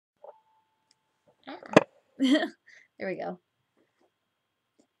There we go.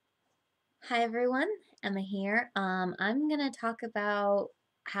 Hi everyone, Emma here. I'm gonna talk about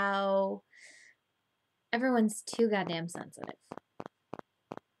how everyone's too goddamn sensitive.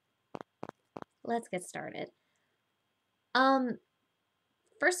 Let's get started. Um,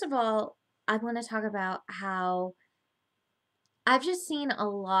 First of all, I want to talk about how I've just seen a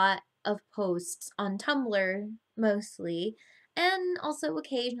lot of posts on Tumblr mostly, and also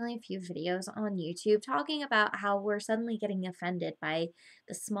occasionally a few videos on YouTube talking about how we're suddenly getting offended by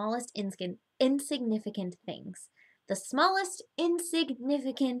the smallest insignificant things. The smallest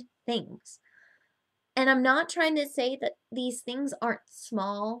insignificant things. And I'm not trying to say that these things aren't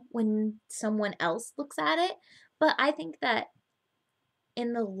small when someone else looks at it, but I think that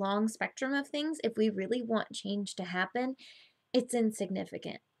in the long spectrum of things, if we really want change to happen, it's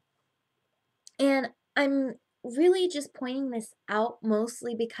insignificant. And I'm really just pointing this out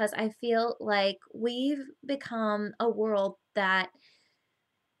mostly because I feel like we've become a world that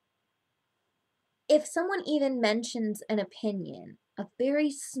if someone even mentions an opinion, a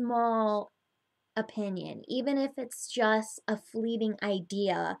very small opinion, even if it's just a fleeting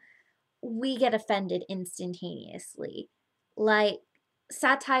idea, we get offended instantaneously. Like,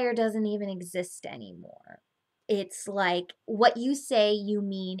 satire doesn't even exist anymore. It's like what you say, you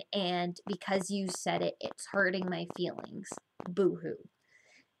mean, and because you said it, it's hurting my feelings. Boo hoo.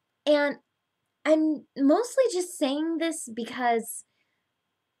 And I'm mostly just saying this because,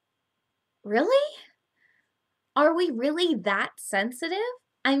 really? Are we really that sensitive?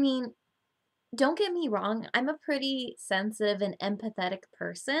 I mean, don't get me wrong, I'm a pretty sensitive and empathetic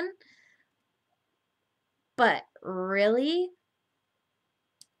person, but really?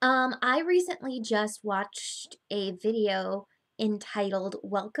 I recently just watched a video entitled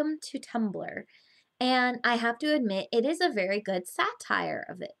Welcome to Tumblr, and I have to admit it is a very good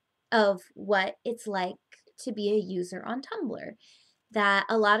satire of what it's like to be a user on Tumblr. That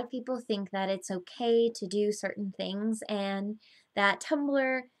a lot of people think that it's okay to do certain things and that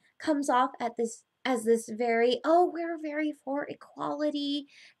Tumblr comes off at this as this very, oh, we're very for equality,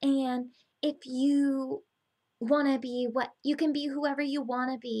 and if you want to be what you can be whoever you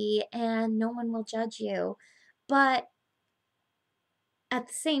want to be and no one will judge you. But at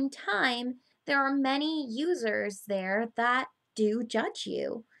the same time, there are many users there that do judge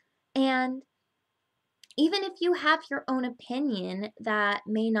you. And even if you have your own opinion that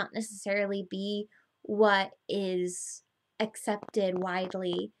may not necessarily be what is accepted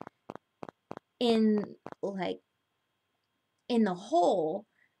widely in like in the whole,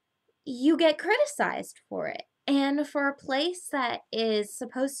 you get criticized for it. And for a place that is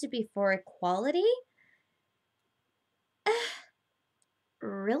supposed to be for equality,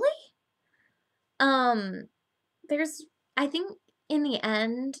 really? Um, there's, I think in the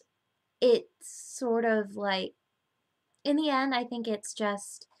end, it's sort of like, in the end, I think it's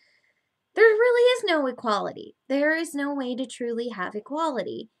just, there really is no equality. There is no way to truly have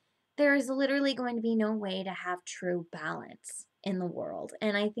equality. There is literally going to be no way to have true balance in the world.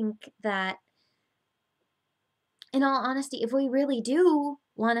 And I think that, in all honesty, if we really do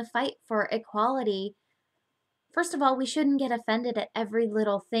want to fight for equality, first of all, we shouldn't get offended at every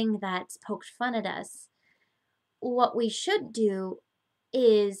little thing that's poked fun at us. What we should do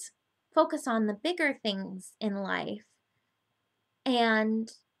is focus on the bigger things in life and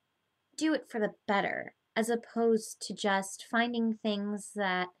do it for the better, as opposed to just finding things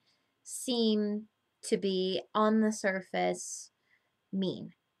that seem to be on the surface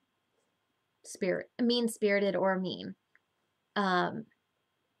mean spirited or mean. Um,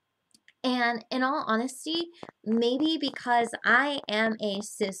 and in all honesty, maybe because I am a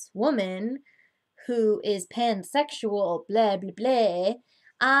cis woman who is pansexual, blah blah blah,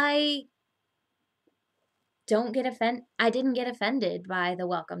 I I didn't get offended by the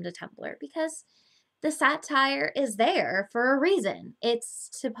welcome to Tumblr because the satire is there for a reason. It's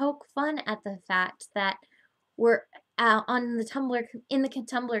to poke fun at the fact that we're on the Tumblr in the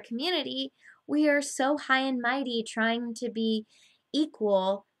Tumblr community, we are so high and mighty trying to be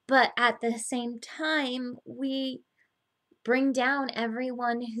equal, but at the same time we bring down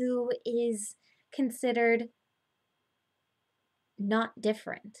everyone who is considered not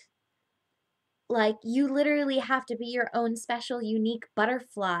different. Like, you literally have to be your own special, unique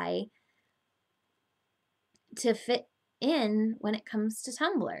butterfly to fit in when it comes to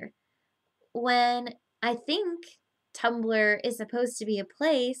Tumblr. When I think Tumblr is supposed to be a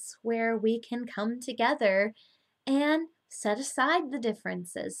place where we can come together and set aside the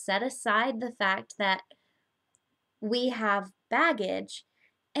differences, set aside the fact that we have baggage,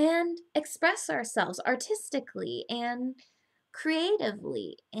 and express ourselves artistically and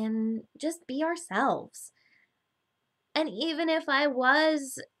creatively and just be ourselves. And even if I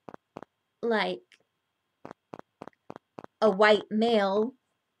was like a white male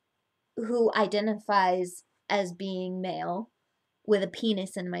who identifies as being male with a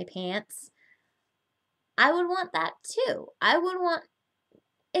penis in my pants, I would want that too. I would want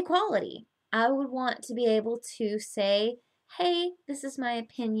equality. I would want to be able to say, hey, this is my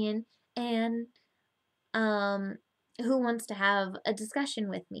opinion, and um, who wants to have a discussion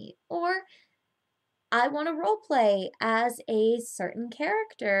with me? Or I want to role play as a certain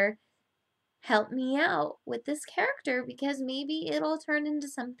character. Help me out with this character because maybe it'll turn into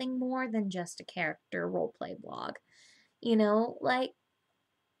something more than just a character roleplay blog. You know, like,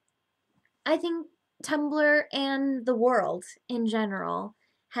 I think Tumblr and the world in general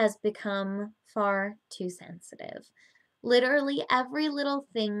has become far too sensitive. Literally every little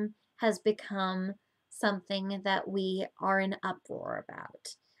thing has become something that we are in uproar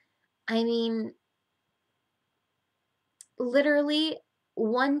about. I mean, literally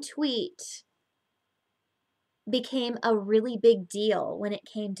one tweet became a really big deal when it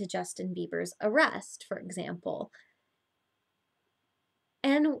came to Justin Bieber's arrest, for example.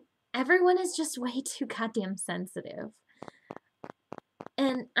 And everyone is just way too goddamn sensitive.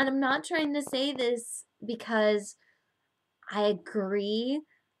 And I'm not trying to say this because I agree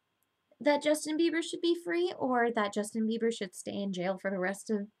that Justin Bieber should be free or that Justin Bieber should stay in jail for the rest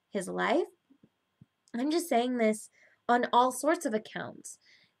of his life. I'm just saying this on all sorts of accounts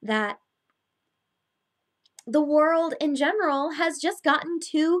that the world in general has just gotten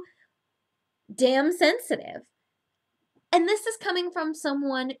too damn sensitive. And this is coming from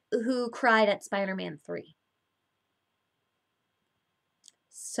someone who cried at Spider-Man 3.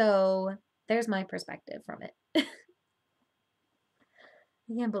 So there's my perspective from it. I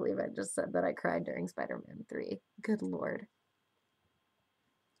can't believe I just said that I cried during Spider-Man 3. Good Lord.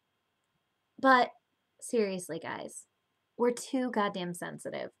 But seriously, guys, we're too goddamn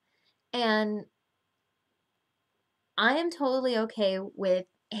sensitive. And I am totally okay with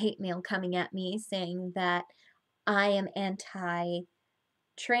hate mail coming at me saying that I am anti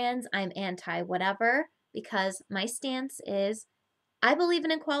trans, I'm anti whatever, because my stance is I believe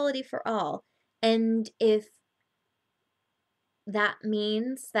in equality for all. And if that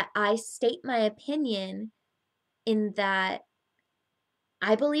means that I state my opinion in that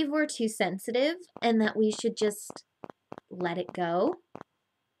I believe we're too sensitive and that we should just let it go,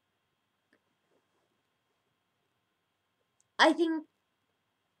 I think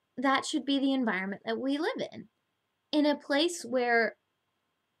that should be the environment that we live in. In a place where,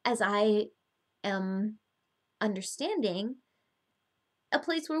 as I am understanding, a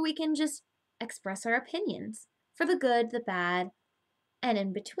place where we can just express our opinions for the good, the bad, and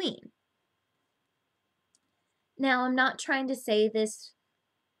in between. Now, I'm not trying to say this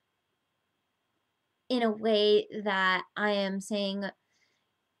in a way that I am saying,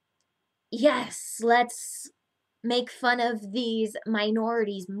 yes, let's make fun of these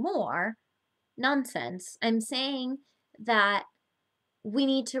minorities more. Nonsense. I'm saying that we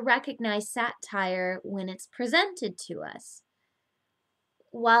need to recognize satire when it's presented to us.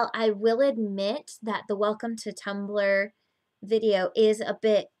 While I will admit that the Welcome to Tumblr video is a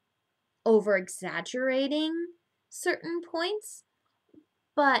bit over exaggerating certain points,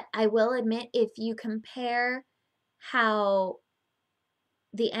 but I will admit if you compare how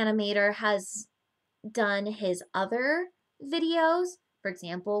the animator has done his other videos, for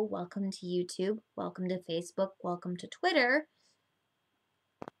example, welcome to YouTube, welcome to Facebook, welcome to Twitter,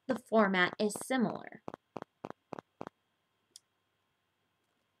 the format is similar.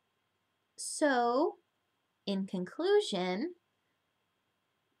 So, in conclusion,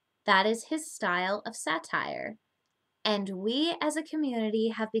 that is his style of satire. And we as a community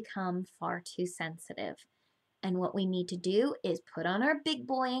have become far too sensitive. And what we need to do is put on our big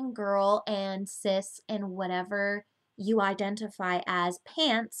boy and girl and cis and whatever you identify as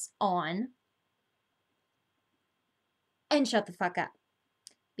pants on and shut the fuck up.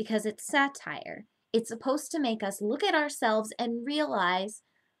 Because it's satire. It's supposed to make us look at ourselves and realize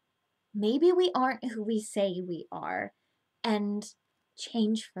maybe we aren't who we say we are and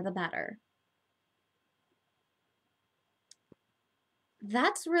change for the better.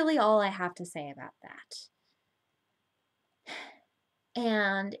 That's really all I have to say about that.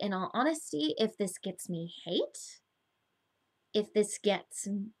 And in all honesty, if this gets me hate, if this gets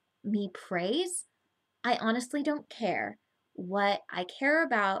me praise, I honestly don't care. What I care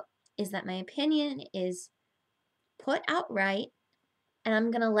about is that my opinion is put outright, and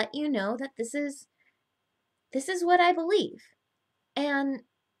I'm going to let you know that this is what I believe. And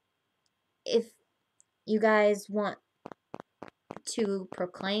if you guys want to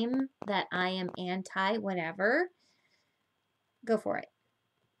proclaim that I am anti whatever, go for it.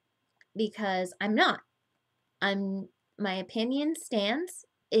 Because I'm not. My opinion stands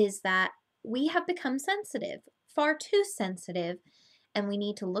is that we have become sensitive, far too sensitive, and we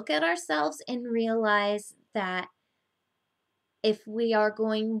need to look at ourselves and realize that if we are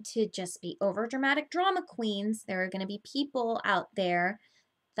going to just be overdramatic drama queens, there are going to be people out there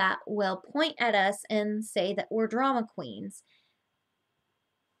that will point at us and say that we're drama queens.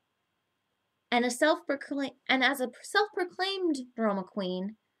 And as a self-proclaimed drama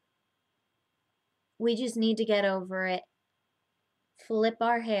queen, we just need to get over it, flip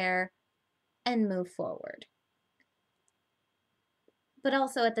our hair, and move forward. But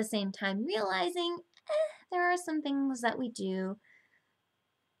also at the same time realizing there are some things that we do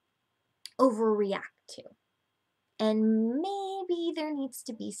overreact to. And maybe there needs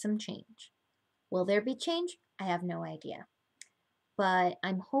to be some change. Will there be change? I have no idea. But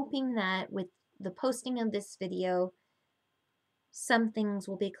I'm hoping that with the posting of this video, some things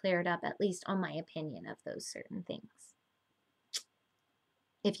will be cleared up, at least on my opinion of those certain things.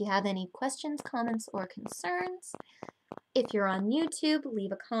 If you have any questions, comments, or concerns, if you're on YouTube,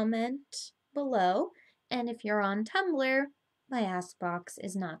 leave a comment below. And if you're on Tumblr, my ask box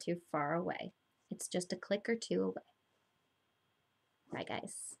is not too far away. It's just a click or two away. Bye,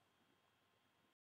 guys.